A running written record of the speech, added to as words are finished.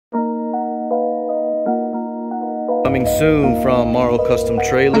Coming soon from Morrow Custom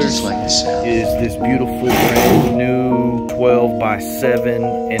Trailers is this beautiful brand new 12 by 7,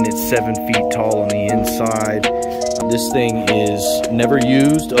 and it's 7 feet tall on the inside. This thing is never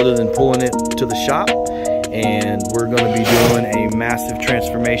used other than pulling it to the shop, and we're going to be doing a massive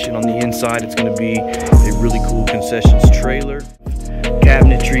transformation on the inside. It's going to be a really cool concessions trailer.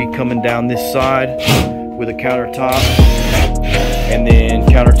 Cabinetry coming down this side with a countertop, and then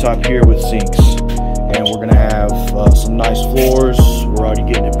countertop here with sinks. And we're gonna have some nice floors. We're already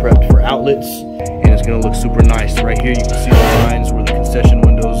getting it prepped for outlets, and it's gonna look super nice. Right here you can see the lines where the concession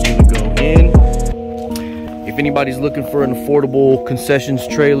window is gonna go in. If anybody's looking for an affordable concessions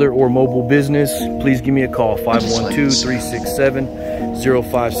trailer or mobile business, please give me a call,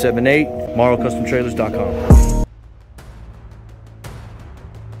 512-367-0578, morrowcustomtrailers.com.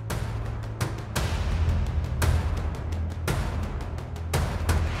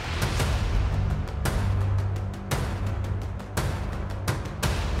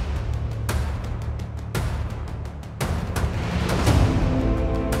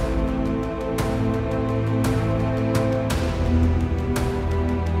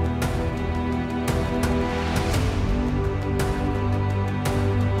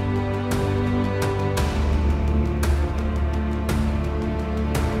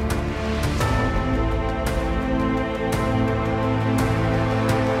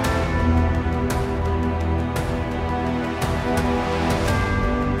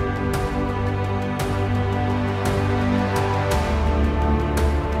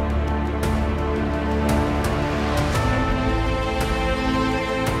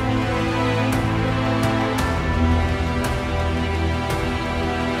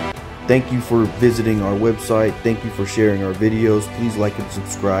 Thank you for visiting our website. Thank you for sharing our videos. Please like and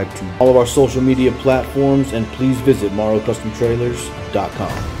subscribe to all of our social media platforms, and please visit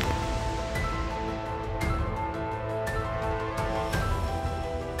morrowcustomtrailers.com.